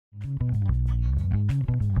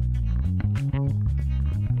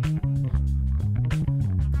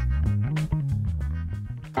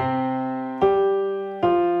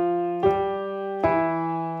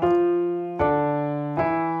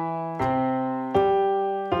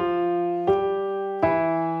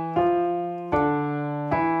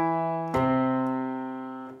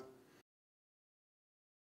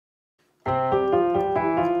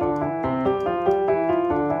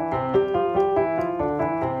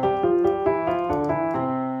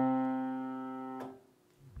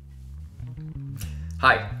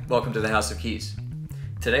Hi, welcome to the House of Keys.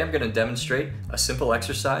 Today I'm going to demonstrate a simple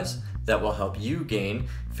exercise that will help you gain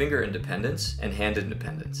finger independence and hand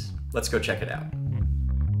independence. Let's go check it out.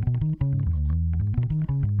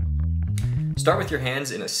 Start with your hands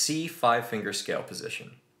in a C 5-finger scale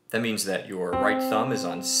position. That means that your right thumb is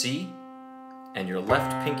on C and your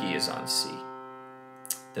left pinky is on C.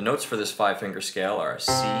 The notes for this 5-finger scale are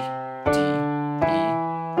C, D, E,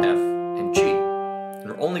 F, and G. And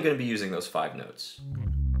we're only going to be using those 5 notes.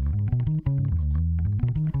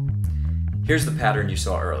 Here's the pattern you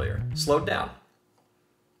saw earlier, slowed down.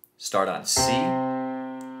 Start on C,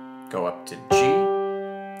 go up to G,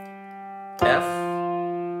 F,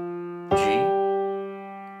 G,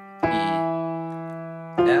 E,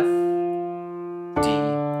 F, D,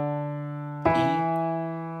 E,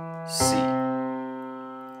 C.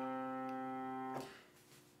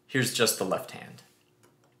 Here's just the left hand.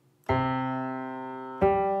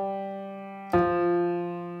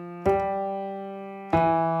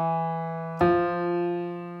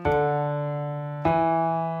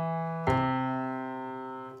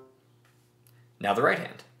 Now the right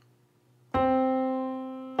hand.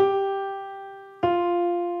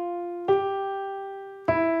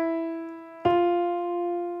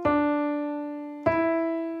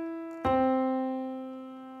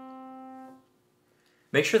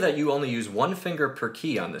 Make sure that you only use 1 finger per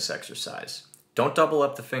key on this exercise. Don't double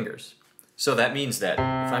up the fingers. So that means that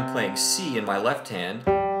if I'm playing C in my left hand,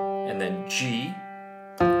 and then G,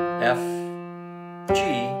 F, G,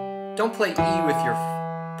 don't play E with your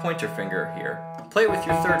pointer finger here. Play it with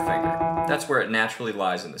your 3rd finger. That's where it naturally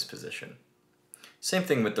lies in this position. Same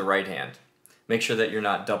thing with the right hand. Make sure that you're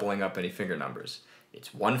not doubling up any finger numbers.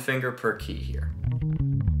 It's 1 finger per key here.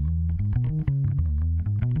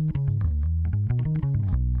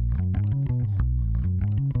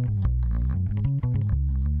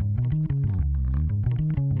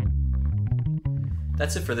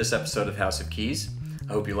 That's it for this episode of House of Keys.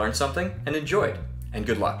 I hope you learned something and enjoyed, and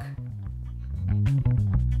good luck.